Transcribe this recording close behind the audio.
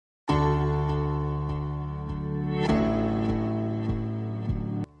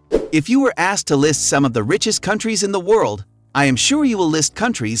If you were asked to list some of the richest countries in the world, I am sure you will list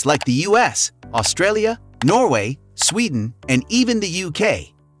countries like the US, Australia, Norway, Sweden, and even the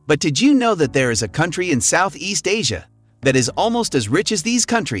UK. But did you know that there is a country in Southeast Asia that is almost as rich as these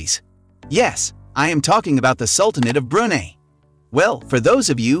countries? Yes, I am talking about the Sultanate of Brunei. Well, for those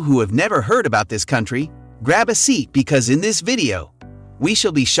of you who have never heard about this country, grab a seat because in this video, we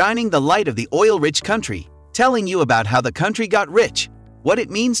shall be shining the light of the oil-rich country, telling you about how the country got rich, what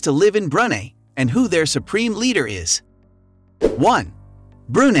it means to live in Brunei, and who their supreme leader is. 1.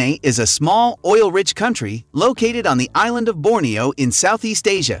 Brunei is a small, oil-rich country located on the island of Borneo in Southeast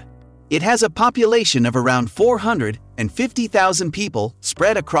Asia. It has a population of around 450,000 people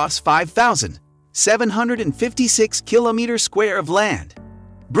spread across 5,756 kilometers square of land.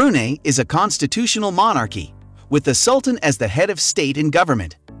 Brunei is a constitutional monarchy, with the Sultan as the head of state and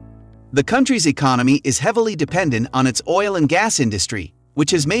government. The country's economy is heavily dependent on its oil and gas industry,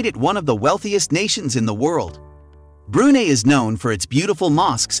 which has made it one of the wealthiest nations in the world. Brunei is known for its beautiful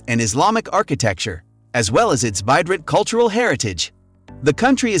mosques and Islamic architecture, as well as its vibrant cultural heritage. The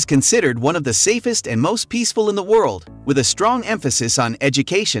country is considered one of the safest and most peaceful in the world, with a strong emphasis on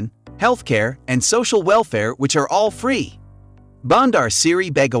education, healthcare, and social welfare, which are all free. Bandar Seri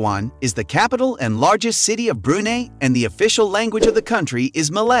Begawan is the capital and largest city of Brunei, and the official language of the country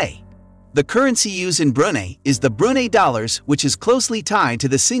is Malay. The currency used in Brunei is the Brunei Dollars, which is closely tied to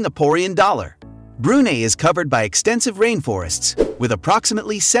the Singaporean dollar. Brunei is covered by extensive rainforests, with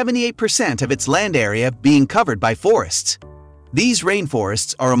approximately 78% of its land area being covered by forests. These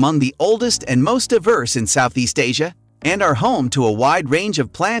rainforests are among the oldest and most diverse in Southeast Asia and are home to a wide range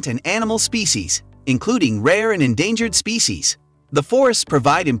of plant and animal species, including rare and endangered species. The forests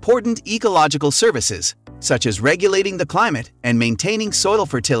provide important ecological services, such as regulating the climate and maintaining soil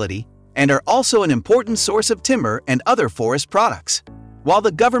fertility, and are also an important source of timber and other forest products. While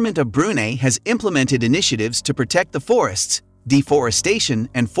the government of Brunei has implemented initiatives to protect the forests, deforestation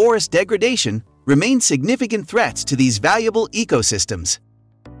and forest degradation remain significant threats to these valuable ecosystems.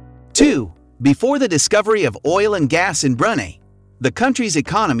 2. Before the discovery of oil and gas in Brunei, the country's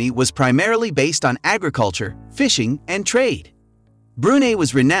economy was primarily based on agriculture, fishing, and trade. Brunei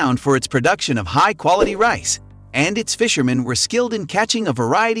was renowned for its production of high-quality rice, and its fishermen were skilled in catching a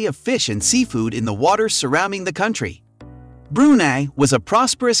variety of fish and seafood in the waters surrounding the country. Brunei was a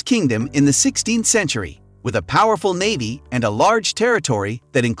prosperous kingdom in the 16th century, with a powerful navy and a large territory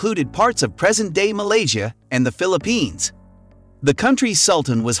that included parts of present-day Malaysia and the Philippines. The country's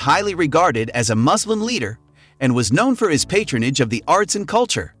sultan was highly regarded as a Muslim leader and was known for his patronage of the arts and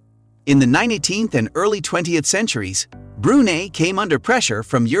culture. In the 19th and early 20th centuries, Brunei came under pressure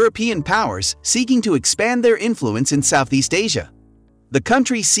from European powers seeking to expand their influence in Southeast Asia. The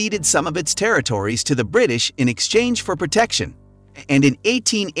country ceded some of its territories to the British in exchange for protection, and in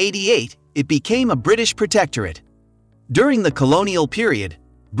 1888 it became a British protectorate. During the colonial period,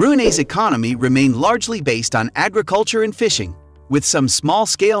 Brunei's economy remained largely based on agriculture and fishing, with some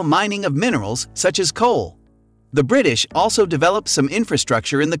small-scale mining of minerals such as coal. The British also developed some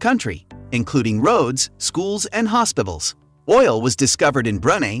infrastructure in the country, including roads, schools, and hospitals. Oil was discovered in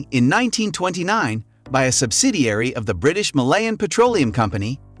Brunei in 1929 by a subsidiary of the British Malayan Petroleum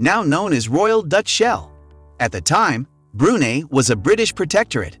Company, now known as Royal Dutch Shell. At the time, Brunei was a British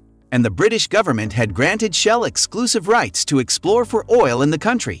protectorate, and the British government had granted Shell exclusive rights to explore for oil in the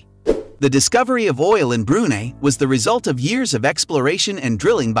country. The discovery of oil in Brunei was the result of years of exploration and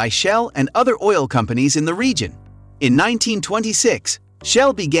drilling by Shell and other oil companies in the region. In 1926,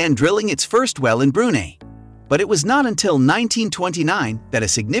 Shell began drilling its first well in Brunei. But it was not until 1929 that a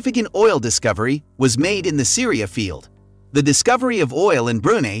significant oil discovery was made in the Syria field. The discovery of oil in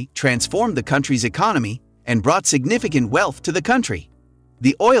Brunei transformed the country's economy and brought significant wealth to the country.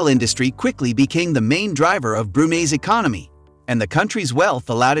 The oil industry quickly became the main driver of Brunei's economy, and the country's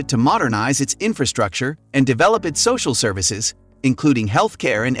wealth allowed it to modernize its infrastructure and develop its social services, including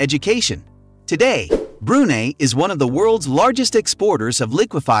healthcare and education. Today, Brunei is one of the world's largest exporters of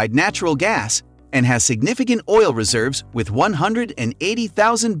liquefied natural gas and has significant oil reserves with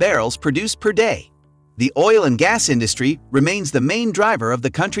 180,000 barrels produced per day. The oil and gas industry remains the main driver of the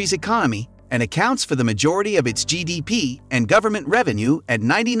country's economy and accounts for the majority of its GDP and government revenue at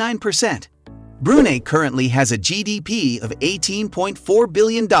 99%. Brunei currently has a GDP of $18.4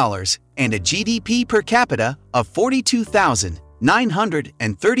 billion and a GDP per capita of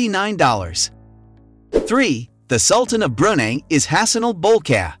 $42,939. 3. The Sultan of Brunei is Hassanal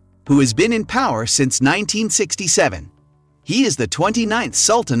Bolkiah, who has been in power since 1967. He is the 29th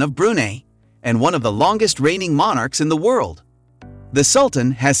Sultan of Brunei and one of the longest reigning monarchs in the world. The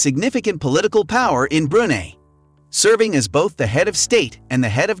Sultan has significant political power in Brunei. serving as both the head of state and the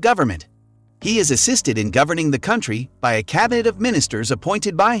head of government. He is assisted in governing the country by a cabinet of ministers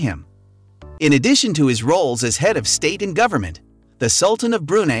appointed by him. In addition to his roles as head of state and government, the Sultan of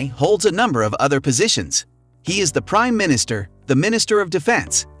Brunei holds a number of other positions. He is the Prime Minister, the Minister of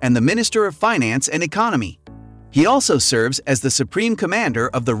Defense, and the Minister of Finance and Economy. He also serves as the Supreme Commander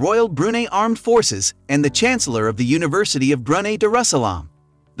of the Royal Brunei Armed Forces and the Chancellor of the University of Brunei Darussalam.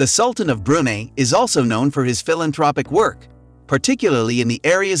 The Sultan of Brunei is also known for his philanthropic work, particularly in the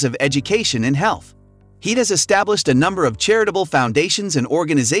areas of education and health. He has established a number of charitable foundations and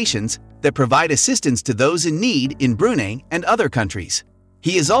organizations that provide assistance to those in need in Brunei and other countries.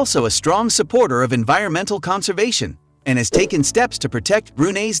 He is also a strong supporter of environmental conservation and has taken steps to protect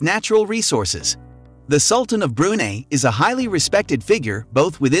Brunei's natural resources. The Sultan of Brunei is a highly respected figure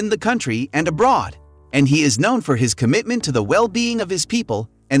both within the country and abroad, and he is known for his commitment to the well-being of his people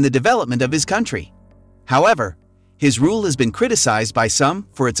and the development of his country. However, his rule has been criticized by some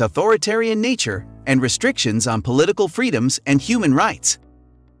for its authoritarian nature and restrictions on political freedoms and human rights.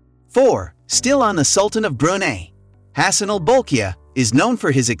 4. Still on the Sultan of Brunei, Hassan al-Bolkiah is known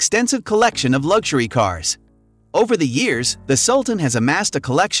for his extensive collection of luxury cars. Over the years, the Sultan has amassed a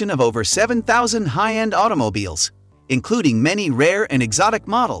collection of over 7,000 high-end automobiles, including many rare and exotic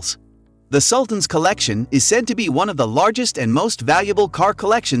models. The Sultan's collection is said to be one of the largest and most valuable car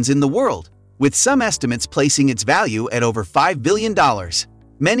collections in the world, with some estimates placing its value at over $5 billion.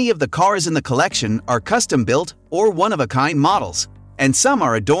 Many of the cars in the collection are custom-built or one-of-a-kind models, and some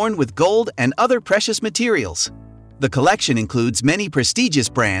are adorned with gold and other precious materials. The collection includes many prestigious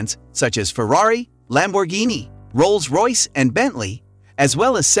brands such as Ferrari, Lamborghini, Rolls-Royce, and Bentley, as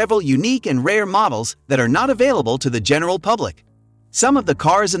well as several unique and rare models that are not available to the general public. Some of the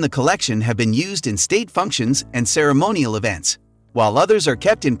cars in the collection have been used in state functions and ceremonial events, while others are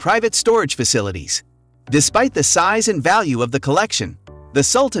kept in private storage facilities. Despite the size and value of the collection, the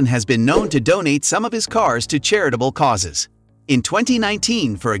Sultan has been known to donate some of his cars to charitable causes. In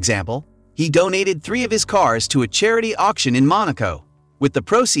 2019, for example, he donated 3 of his cars to a charity auction in Monaco, with the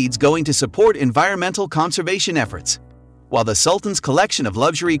proceeds going to support environmental conservation efforts. While the Sultan's collection of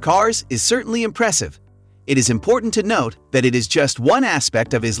luxury cars is certainly impressive, it is important to note that it is just one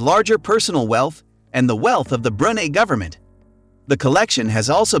aspect of his larger personal wealth and the wealth of the Brunei government. The collection has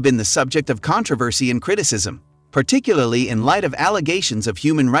also been the subject of controversy and criticism, particularly in light of allegations of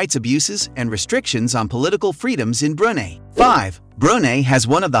human rights abuses and restrictions on political freedoms in Brunei. 5. Brunei has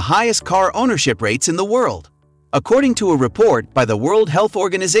one of the highest car ownership rates in the world. According to a report by the World Health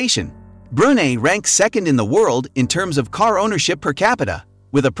Organization, Brunei ranks second in the world in terms of car ownership per capita,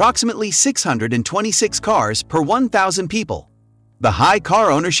 with approximately 626 cars per 1,000 people. The high car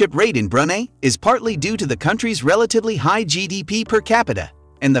ownership rate in Brunei is partly due to the country's relatively high GDP per capita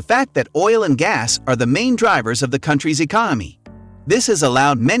and the fact that oil and gas are the main drivers of the country's economy. This has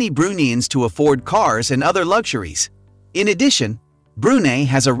allowed many Bruneians to afford cars and other luxuries. In addition, Brunei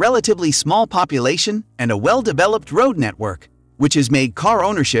has a relatively small population and a well-developed road network, which has made car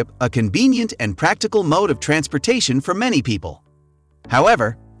ownership a convenient and practical mode of transportation for many people.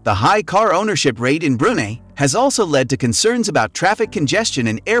 However, the high car ownership rate in Brunei has also led to concerns about traffic congestion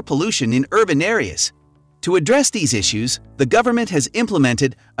and air pollution in urban areas. To address these issues, the government has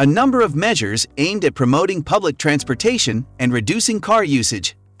implemented a number of measures aimed at promoting public transportation and reducing car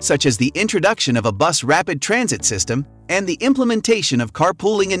usage, such as the introduction of a bus rapid transit system and the implementation of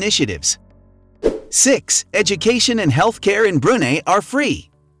carpooling initiatives. 6. Education and healthcare in Brunei are free.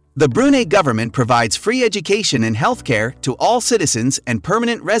 The Brunei government provides free education and healthcare to all citizens and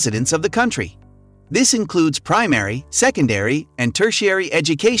permanent residents of the country. This includes primary, secondary, and tertiary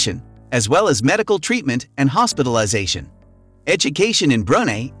education, as well as medical treatment and hospitalization. Education in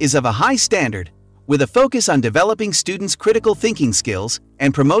Brunei is of a high standard, with a focus on developing students' critical thinking skills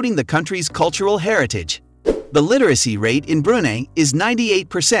and promoting the country's cultural heritage. The literacy rate in Brunei is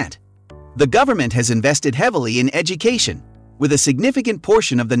 98%. The government has invested heavily in education, with a significant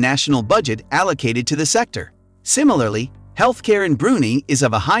portion of the national budget allocated to the sector. Similarly, healthcare in Brunei is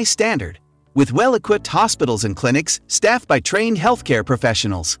of a high standard, with well-equipped hospitals and clinics staffed by trained healthcare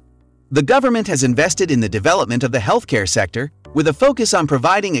professionals. The government has invested in the development of the healthcare sector, with a focus on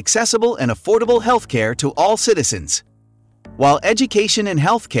providing accessible and affordable healthcare to all citizens. While education and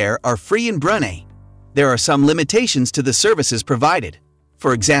healthcare are free in Brunei, there are some limitations to the services provided.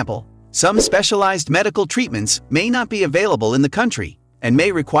 For example, some specialized medical treatments may not be available in the country and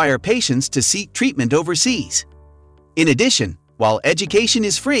may require patients to seek treatment overseas. In addition, while education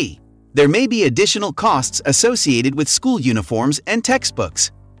is free, there may be additional costs associated with school uniforms and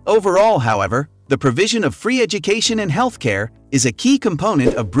textbooks. Overall, however, the provision of free education and healthcare is a key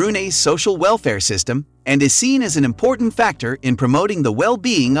component of Brunei's social welfare system and is seen as an important factor in promoting the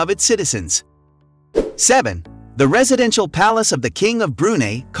well-being of its citizens. 7. The residential palace of the King of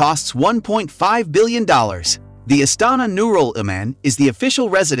Brunei costs $1.5 billion. The Istana Nurul Iman is the official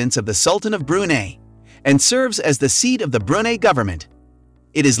residence of the Sultan of Brunei and serves as the seat of the Brunei government.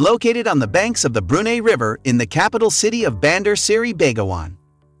 It is located on the banks of the Brunei River in the capital city of Bandar Seri Begawan.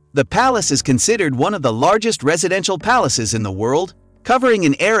 The palace is considered one of the largest residential palaces in the world, covering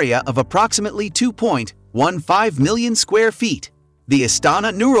an area of approximately 2.15 million square feet. The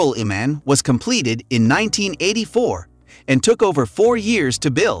Istana Nurul Iman was completed in 1984 and took over 4 years to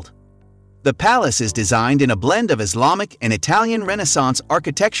build. The palace is designed in a blend of Islamic and Italian Renaissance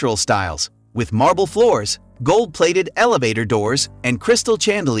architectural styles, with marble floors, gold-plated elevator doors, and crystal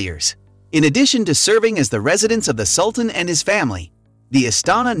chandeliers. In addition to serving as the residence of the Sultan and his family, the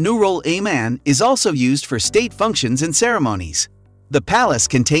Istana Nurul Iman is also used for state functions and ceremonies. The palace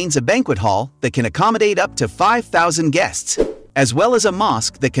contains a banquet hall that can accommodate up to 5,000 guests, as well as a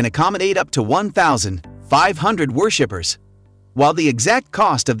mosque that can accommodate up to 1,500 worshippers. While the exact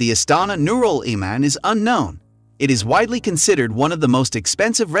cost of the Istana Nurul Iman is unknown, it is widely considered one of the most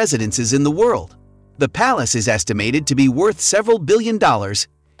expensive residences in the world. The palace is estimated to be worth several $billion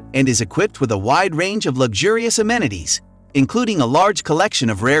and is equipped with a wide range of luxurious amenities, including a large collection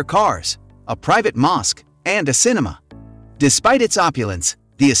of rare cars, a private mosque, and a cinema. Despite its opulence,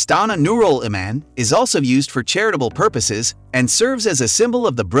 the Istana Nurul Iman is also used for charitable purposes and serves as a symbol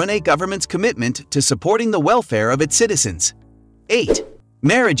of the Brunei government's commitment to supporting the welfare of its citizens. 8.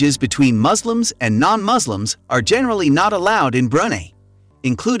 Marriages between Muslims and non-Muslims are generally not allowed in Brunei,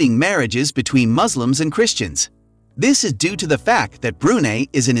 including marriages between Muslims and Christians. This is due to the fact that Brunei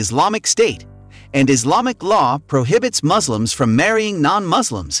is an Islamic state, and Islamic law prohibits Muslims from marrying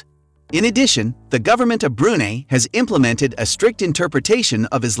non-Muslims. In addition, the government of Brunei has implemented a strict interpretation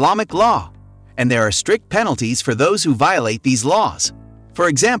of Islamic law, and there are strict penalties for those who violate these laws. For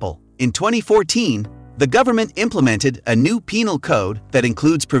example, in 2014, the government implemented a new penal code that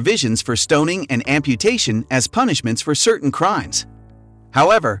includes provisions for stoning and amputation as punishments for certain crimes.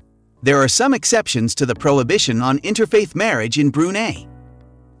 However, there are some exceptions to the prohibition on interfaith marriage in Brunei.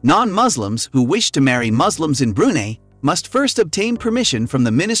 Non-Muslims who wish to marry Muslims in Brunei must first obtain permission from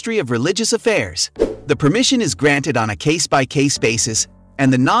the Ministry of Religious Affairs. The permission is granted on a case-by-case basis,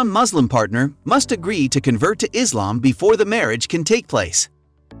 and the non-Muslim partner must agree to convert to Islam before the marriage can take place.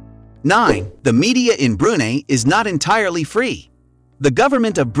 9. The media in Brunei is not entirely free. The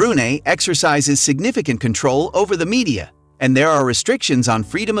government of Brunei exercises significant control over the media, and there are restrictions on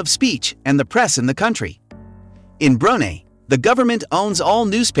freedom of speech and the press in the country. In Brunei, the government owns all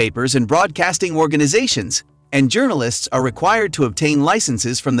newspapers and broadcasting organizations, and journalists are required to obtain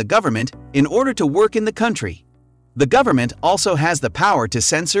licenses from the government in order to work in the country. The government also has the power to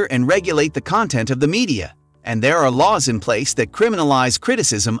censor and regulate the content of the media, and there are laws in place that criminalize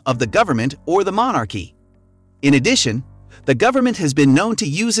criticism of the government or the monarchy. In addition, the government has been known to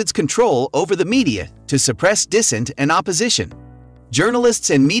use its control over the media to suppress dissent and opposition.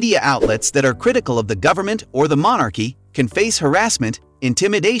 Journalists and media outlets that are critical of the government or the monarchy can face harassment,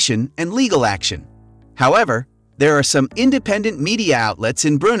 intimidation, and legal action. However, there are some independent media outlets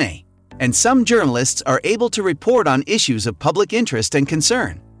in Brunei, and some journalists are able to report on issues of public interest and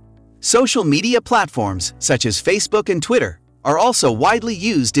concern. Social media platforms such as Facebook and Twitter are also widely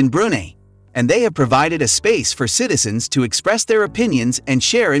used in Brunei, and they have provided a space for citizens to express their opinions and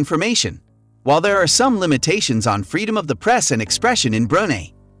share information. While there are some limitations on freedom of the press and expression in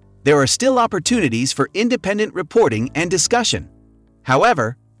Brunei, there are still opportunities for independent reporting and discussion.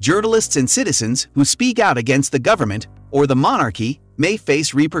 However, journalists and citizens who speak out against the government or the monarchy may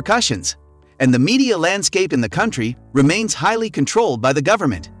face repercussions, and the media landscape in the country remains highly controlled by the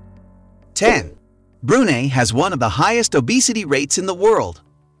government. 10. Brunei has one of the highest obesity rates in the world.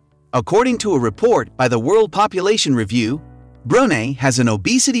 According to a report by the World Population Review, Brunei has an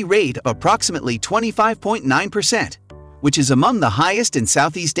obesity rate of approximately 25.9%, which is among the highest in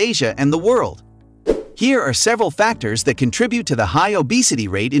Southeast Asia and the world. Here are several factors that contribute to the high obesity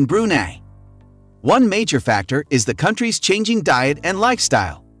rate in Brunei. One major factor is the country's changing diet and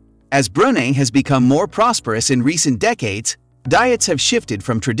lifestyle. As Brunei has become more prosperous in recent decades, diets have shifted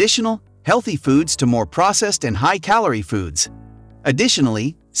from traditional, healthy foods to more processed and high-calorie foods.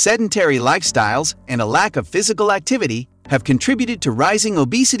 Additionally, sedentary lifestyles and a lack of physical activity have contributed to rising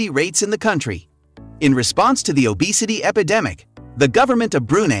obesity rates in the country. In response to the obesity epidemic, the government of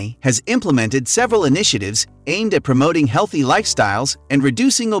Brunei has implemented several initiatives aimed at promoting healthy lifestyles and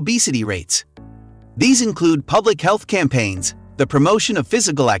reducing obesity rates. These include public health campaigns, the promotion of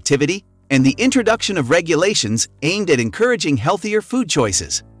physical activity, and the introduction of regulations aimed at encouraging healthier food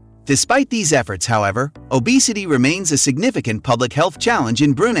choices. Despite these efforts, however, obesity remains a significant public health challenge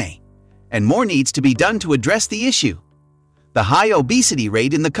in Brunei, and more needs to be done to address the issue. The high obesity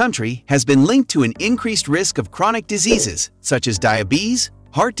rate in the country has been linked to an increased risk of chronic diseases such as diabetes,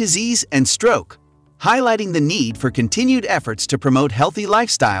 heart disease, and stroke, highlighting the need for continued efforts to promote healthy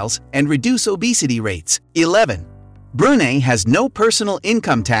lifestyles and reduce obesity rates. 11. Brunei has no personal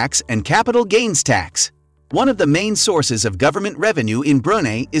income tax and capital gains tax. One of the main sources of government revenue in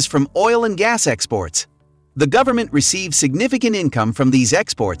Brunei is from oil and gas exports. The government receives significant income from these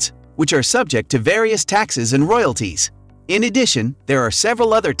exports, which are subject to various taxes and royalties. In addition, there are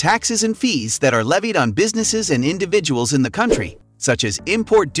several other taxes and fees that are levied on businesses and individuals in the country, such as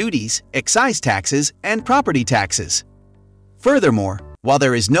import duties, excise taxes, and property taxes. Furthermore, while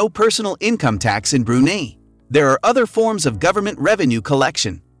there is no personal income tax in Brunei, there are other forms of government revenue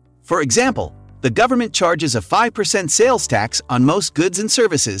collection. For example, the government charges a 5% sales tax on most goods and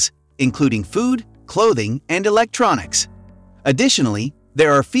services, including food, clothing, and electronics. Additionally,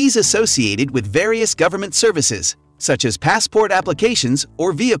 there are fees associated with various government services, such as passport applications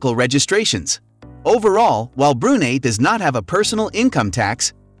or vehicle registrations. Overall, while Brunei does not have a personal income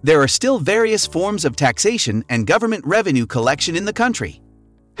tax, there are still various forms of taxation and government revenue collection in the country.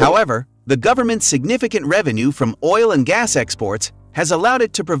 However, the government's significant revenue from oil and gas exports has allowed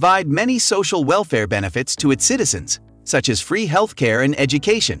it to provide many social welfare benefits to its citizens, such as free healthcare and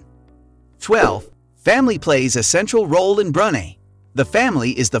education. 12. Family plays a central role in Brunei. The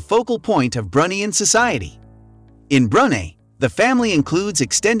family is the focal point of Bruneian society. In Brunei, the family includes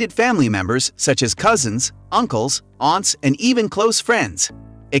extended family members such as cousins, uncles, aunts, and even close friends.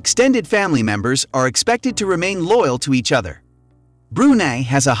 Extended family members are expected to remain loyal to each other. Brunei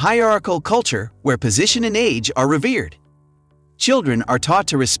has a hierarchical culture where position and age are revered. Children are taught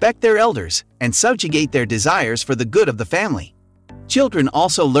to respect their elders and subjugate their desires for the good of the family. Children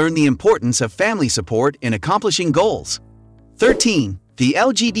also learn the importance of family support in accomplishing goals. 13. The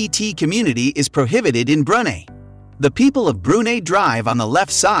LGBT community is prohibited in Brunei. The people of Brunei drive on the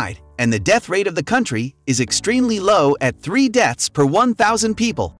left side, and the death rate of the country is extremely low at 3 deaths per 1,000 people.